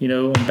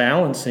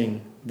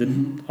 balancing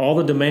all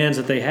the demands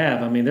that they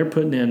have? They're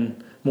putting in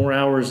more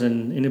hours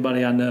than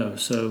anybody I know.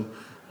 So,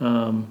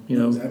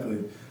 Exactly.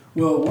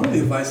 Well, one of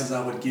the advices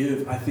I would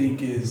give, I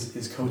think,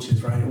 is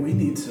coaches, right? We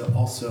need to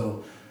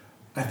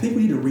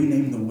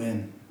rename the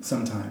win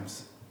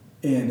sometimes.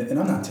 And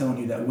I'm not telling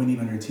you that winning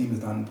on your team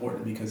is not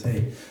important, because,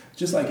 hey,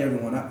 just like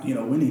everyone,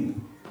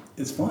 winning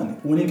is fun.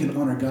 Winning can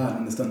honor God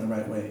when it's done the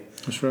right way.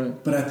 That's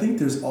right. But I think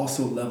there's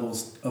also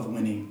levels of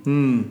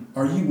winning.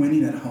 Are you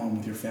winning at home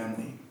with your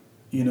family?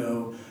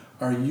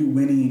 Are you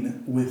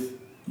winning with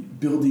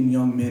building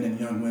young men and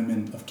young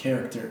women of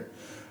character?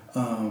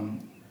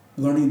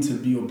 Learning to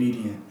be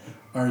obedient.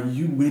 Are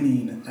you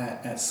winning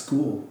at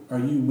school? Are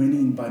you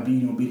winning by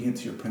being obedient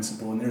to your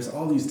principal? And there's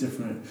all these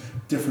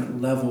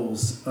different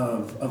levels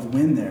of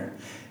win there.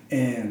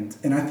 And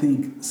I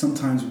think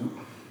sometimes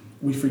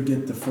we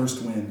forget the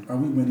first win. Are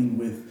we winning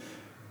with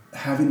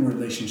having a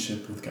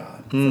relationship with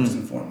God, first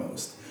and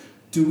foremost?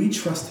 Do we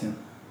trust him?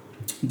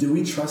 Do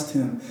we trust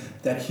him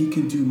that he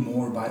can do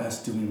more by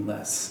us doing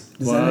less?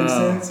 Does that make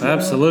sense?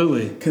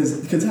 Absolutely.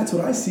 Because that's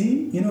what I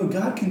see.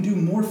 God can do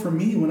more for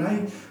me when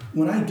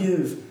I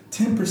give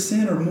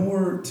 10% or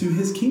more to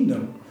his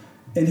kingdom,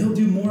 and he'll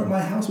do more at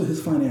my house with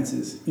his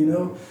finances.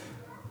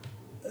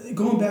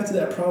 Going back to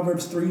that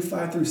Proverbs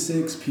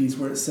 3:5-6 piece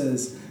where it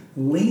says,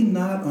 lean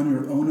not on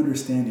your own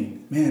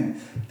understanding. Man,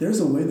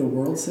 there's a way the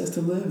world says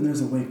to live, and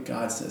there's a way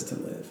God says to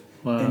live.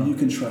 Wow. And you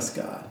can trust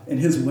God. And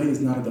his way is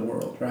not of the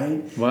world,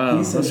 right?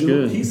 Wow, that's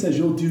good. He says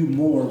you'll do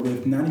more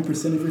with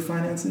 90% of your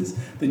finances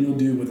than you'll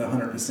do with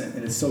 100%.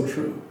 And it's so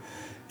true.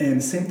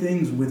 And same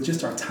things with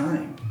just our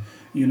time.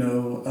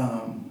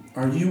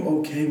 Are you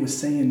okay with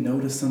saying no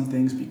to some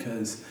things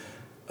because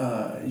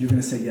you're going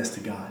to say yes to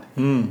God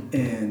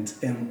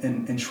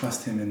and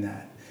trust Him in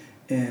that?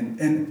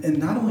 And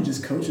not only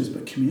just coaches,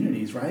 but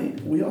communities, right?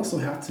 We also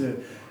have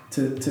to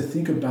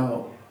think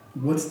about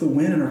what's the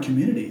win in our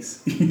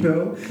communities, you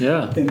know?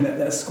 Yeah. And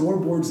that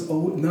scoreboard's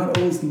not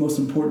always the most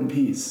important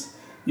piece,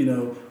 you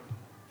know.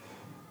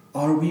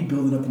 Are we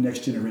building up the next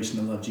generation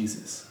to love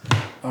Jesus?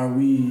 Are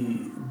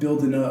we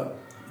building up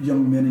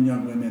young men and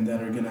young women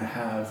that are going to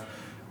have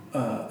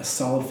a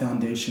solid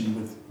foundation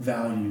with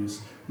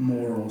values,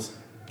 morals,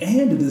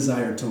 and a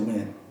desire to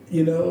win?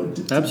 You know,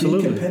 to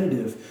be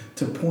competitive,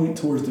 to point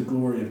towards the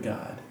glory of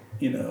God.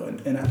 You know,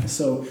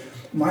 so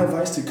my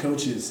advice to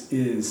coaches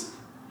is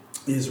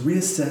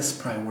reassess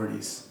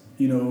priorities.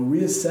 You know,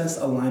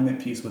 reassess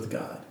alignment piece with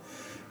God,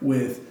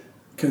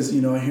 because,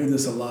 you know, I hear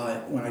this a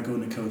lot when I go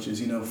into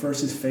coaches. You know,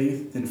 first is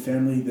faith, then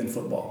family, then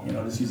football. You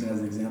know, just using it as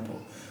an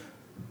example.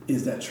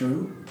 Is that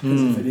true?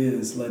 Because if it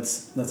is,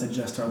 let's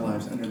adjust our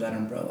lives under that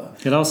umbrella.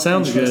 It all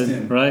sounds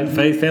good, right? Mm-hmm.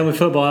 Faith, family,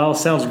 football, all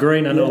sounds great.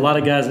 And I know a lot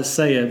of guys that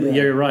say it, but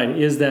you're right.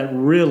 Is that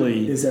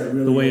really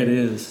the way it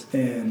is?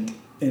 And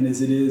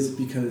as it is,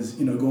 because,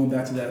 you know, going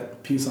back to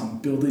that piece on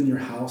building your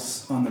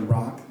house on the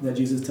rock that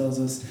Jesus tells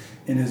us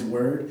in His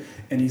Word,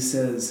 and He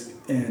says,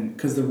 and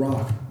because the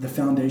rock, the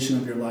foundation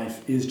of your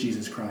life is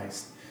Jesus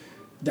Christ.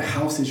 The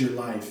house is your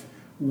life.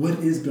 What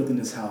is building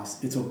this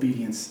house? It's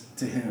obedience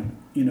to Him.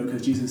 You know,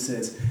 because Jesus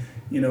says,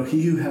 you know,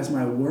 he who has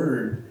my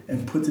word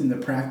and puts it into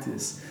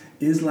practice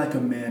is like a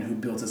man who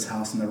built his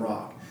house on the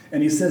rock.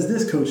 And He says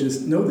this,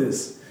 coaches, know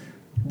this.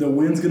 The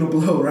wind's going to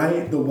blow,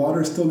 right? The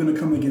water's still going to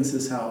come against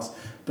this house.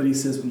 But He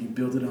says, when you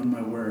build it on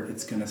my word,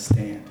 it's going to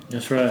stand.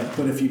 That's right.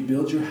 But if you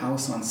build your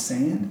house on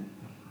sand,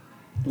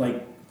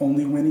 like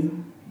only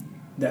winning,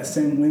 that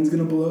same wind's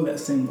going to blow, that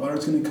same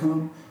water's going to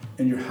come,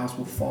 and your house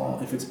will fall.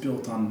 If it's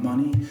built on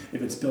money,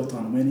 if it's built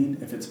on winning,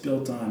 if it's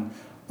built on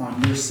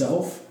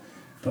yourself,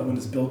 but when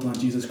it's built on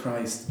Jesus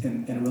Christ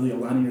and really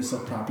aligning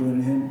yourself properly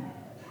in Him,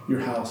 your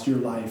house, your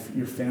life,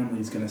 your family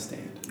is going to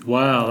stand.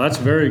 Wow, that's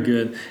very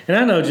good. And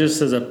I know,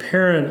 just as a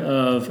parent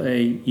of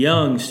a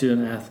young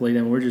student athlete,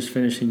 and we're just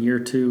finishing year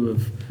 2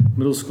 of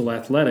middle school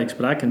athletics,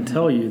 but I can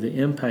tell you the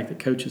impact that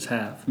coaches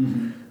have.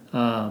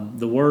 Mm-hmm.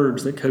 The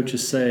words that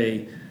coaches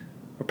say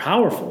are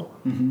powerful.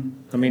 Mm-hmm.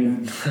 I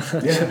mean,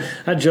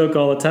 I joke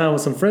all the time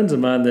with some friends of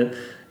mine that,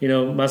 you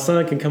know, my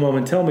son can come home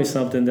and tell me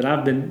something that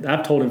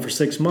I've told him for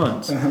 6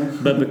 months,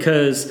 but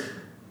because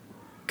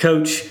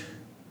Coach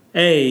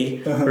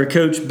A or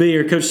Coach B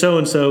or Coach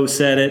so-and-so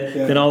said it,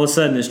 then all of a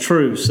sudden it's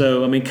true.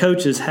 So, I mean,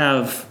 coaches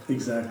have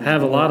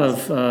a lot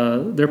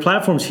of their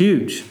platform's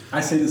huge. I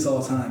say this all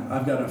the time.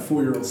 I've got a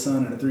 4-year-old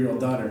son and a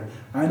 3-year-old daughter.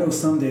 I know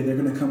someday they're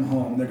going to come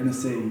home, they're going to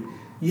say,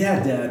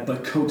 yeah, Dad,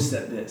 but Coach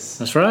said this.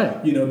 That's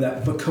right. You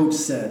know, but Coach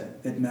said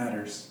it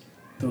matters.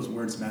 Those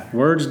words matter.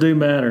 Words do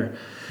matter.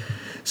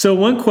 So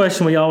one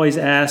question we always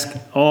ask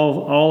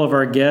all of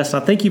our guests, I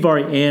think you've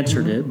already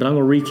answered it, but I'm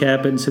going to recap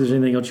it and see if there's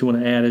anything else you want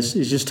to add, is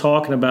just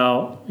talking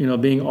about, you know,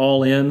 being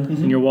all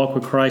in your walk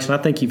with Christ. And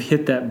I think you've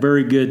hit that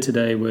very good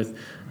today with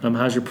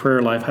how's your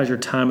prayer life, how's your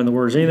time in the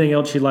Word. Is there anything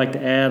else you'd like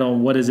to add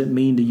on what does it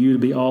mean to you to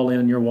be all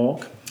in your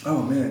walk?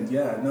 Oh, man,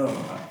 yeah, no.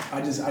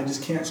 I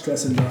just can't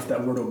stress enough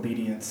that word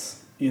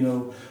obedience. You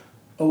know,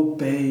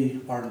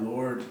 obey our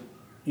Lord.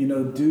 You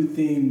know, do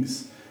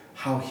things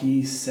how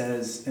He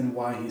says and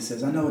why He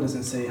says. I know it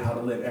doesn't say how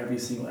to live every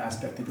single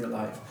aspect of your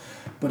life,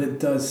 but it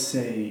does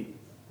say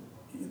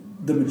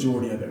the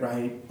majority of it,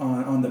 right?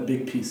 On the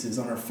big pieces,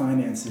 on our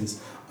finances,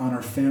 on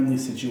our family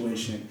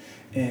situation,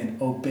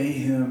 and obey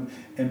Him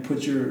and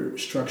put your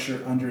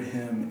structure under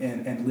Him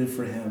and live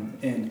for Him,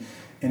 and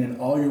in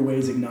all your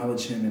ways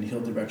acknowledge Him and He'll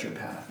direct your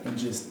path, and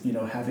just, you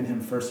know, having Him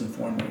first and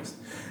foremost.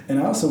 And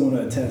I also want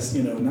to attest,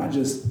 you know, not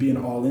just being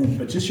all in,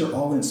 but just your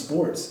all in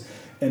sports.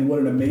 And what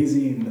an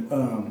amazing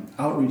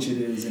outreach it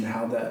is, and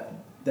how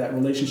that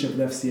relationship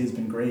with FCA has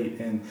been great,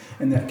 and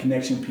that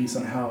connection piece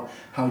on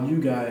how you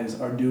guys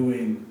are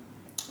doing.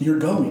 You're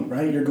going,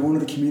 right? You're going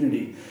to the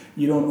community.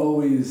 You don't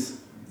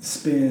always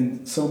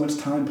spend so much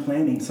time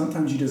planning.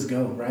 Sometimes you just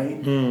go,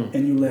 right?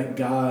 And you let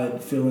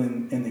God fill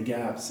in the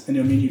gaps. And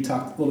I mean, you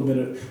talked a little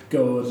bit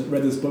ago, I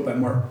read this book by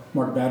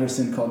Mark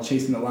Batterson called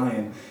Chasing the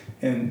Lion,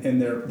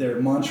 and their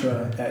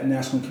mantra at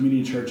National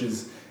Community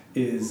Churches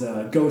is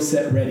go,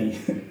 set, ready,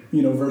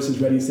 you know, versus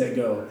ready, set,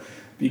 go.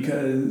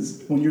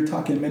 Because when you're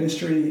talking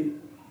ministry,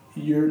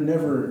 you're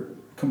never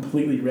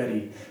completely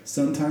ready.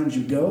 Sometimes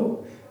you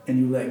go and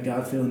you let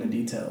God fill in the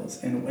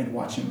details and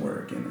watch Him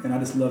work. And I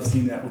just love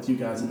seeing that with you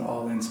guys in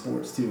All In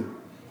Sports too.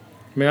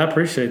 I mean, I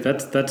appreciate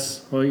that.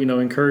 That's well, you know,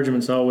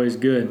 encouragement's always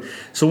good.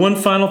 So one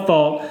final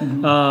thought.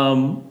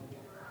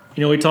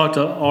 You know, we talked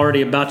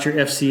already about your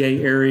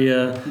FCA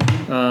area.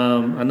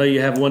 I know you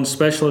have one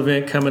special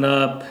event coming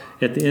up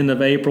at the end of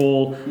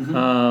April.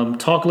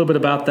 Talk a little bit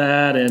about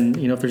that, and,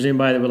 you know, if there's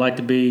anybody that would like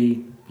to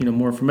be, you know,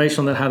 more information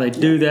on that, how they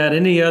do that,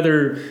 any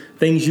other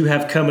things you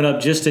have coming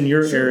up just in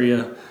your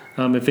area,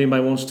 if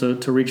anybody wants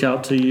to reach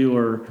out to you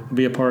or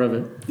be a part of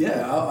it.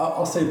 Yeah,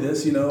 I'll say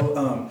this, you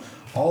know,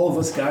 all of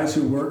us guys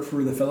who work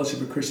for the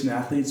Fellowship of Christian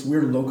Athletes,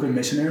 we're local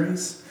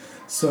missionaries.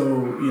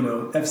 So,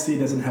 FCA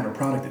doesn't have a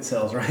product it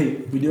sells,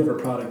 right? We do have a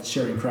product,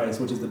 Sharing Christ,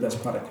 which is the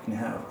best product you can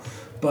have.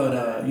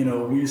 But,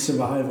 we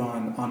survive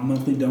on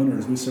monthly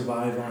donors. We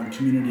survive on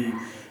community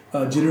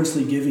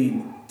generously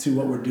giving to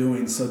what we're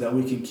doing so that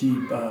we can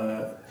keep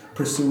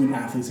pursuing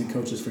athletes and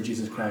coaches for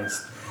Jesus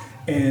Christ.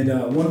 And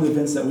one of the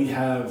events that we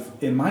have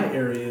in my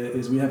area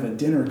is we have a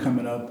dinner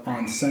coming up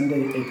on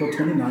Sunday, April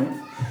 29th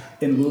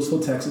in Louisville,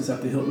 Texas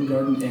at the Hilton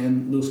Garden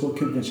and Louisville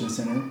Convention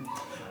Center.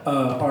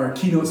 Our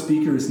keynote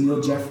speaker is Neil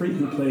Jeffrey,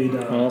 who played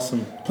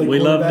awesome. Played we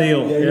love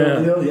Neil.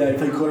 He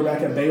played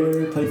quarterback at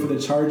Baylor, played for the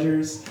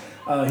Chargers.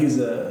 He's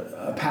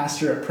a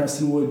pastor at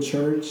Prestonwood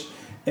Church,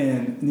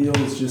 and Neil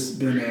has just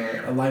been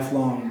a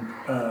lifelong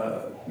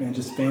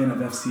just fan of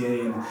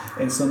FCA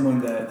and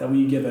someone that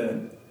we give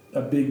a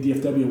big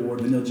DFW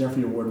award, the Neil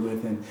Jeffrey Award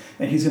with, and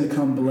he's going to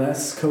come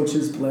bless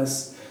coaches,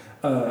 bless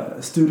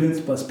students,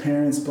 bless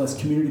parents, bless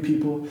community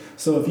people.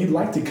 So if you'd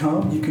like to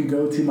come, you can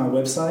go to my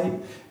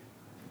website,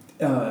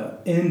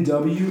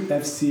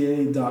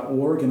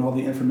 nwfca.org, and all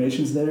the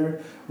information's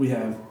there. We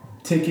have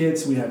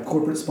tickets, we have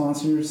corporate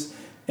sponsors,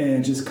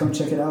 and just come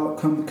check it out.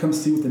 Come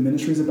see what the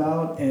ministry is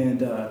about,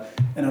 and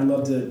I'd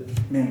love to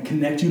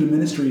connect you to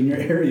ministry in your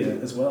area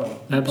as well.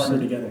 Absolutely. Partner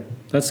together.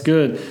 That's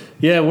good.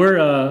 Yeah, we're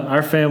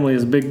our family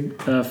is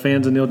big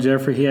fans of Neil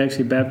Jeffrey. He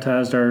actually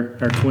baptized our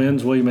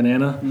twins, William and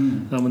Anna,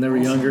 when they were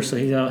younger. So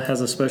he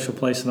has a special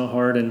place in our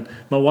heart. And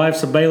my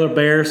wife's a Baylor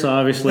Bear, so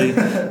obviously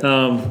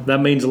that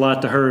means a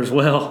lot to her as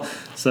well.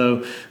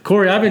 So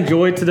Corey, I've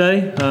enjoyed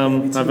today.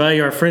 I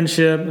value our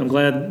friendship. I'm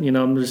glad.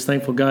 I'm just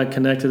thankful God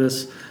connected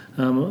us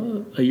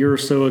a year or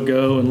so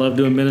ago, and love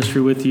doing ministry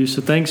with you.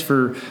 So thanks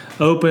for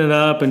opening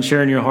up and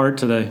sharing your heart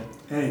today.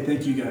 Hey,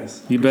 thank you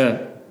guys. You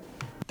bet.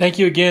 Thank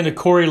you again to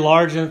Corey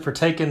Largent for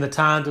taking the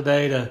time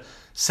today to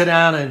sit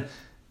down and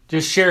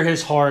just share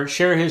his heart,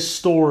 share his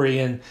story,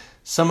 and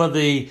some of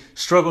the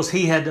struggles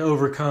he had to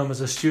overcome as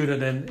a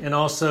student, and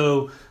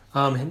also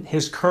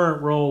his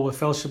current role with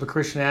Fellowship of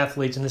Christian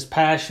Athletes and his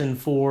passion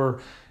for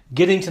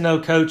getting to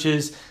know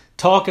coaches,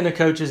 talking to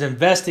coaches,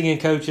 investing in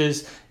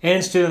coaches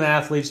and student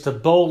athletes to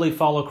boldly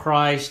follow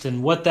Christ,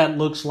 and what that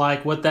looks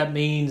like, what that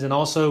means, and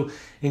also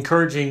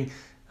encouraging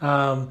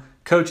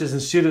coaches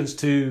and students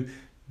to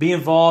be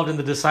involved in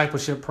the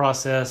discipleship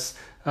process,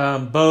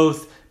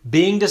 both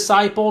being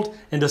discipled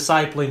and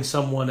discipling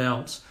someone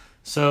else.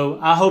 So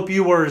I hope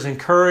you were as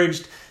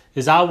encouraged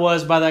as I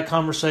was by that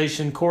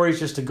conversation. Corey's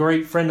just a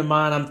great friend of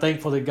mine. I'm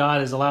thankful that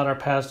God has allowed our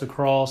paths to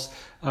cross.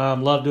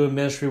 Love doing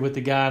ministry with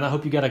the guy, and I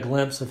hope you got a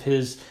glimpse of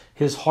his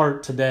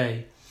heart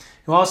today.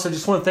 And also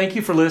just want to thank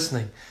you for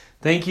listening.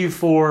 Thank you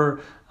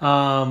for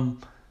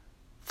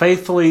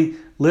faithfully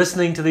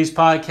listening to these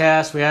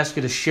podcasts. We ask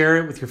you to share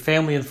it with your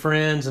family and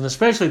friends, and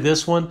especially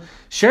this one.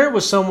 Share it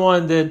with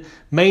someone that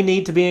may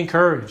need to be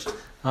encouraged.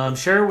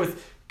 Share it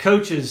with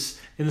coaches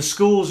in the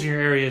schools in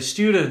your area,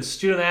 students,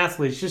 student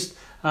athletes. Just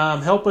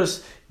help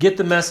us get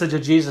the message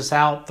of Jesus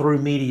out through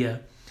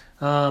media.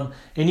 And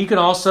you can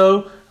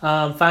also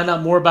find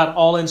out more about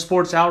All In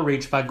Sports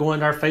Outreach by going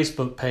to our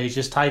Facebook page.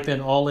 Just type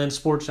in All In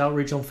Sports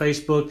Outreach on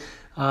Facebook.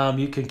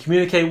 You can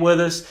communicate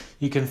with us.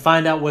 You can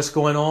find out what's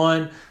going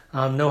on.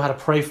 Know how to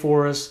pray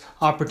for us,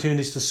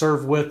 opportunities to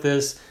serve with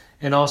us,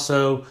 and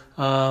also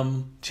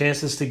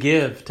chances to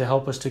give to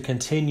help us to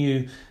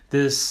continue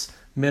this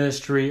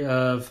ministry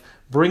of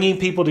bringing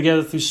people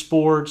together through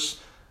sports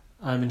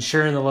and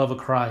sharing the love of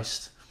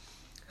Christ.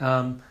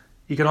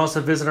 You can also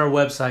visit our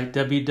website,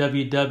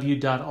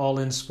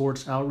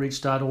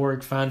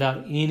 www.allinsportsoutreach.org. Find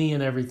out any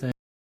and everything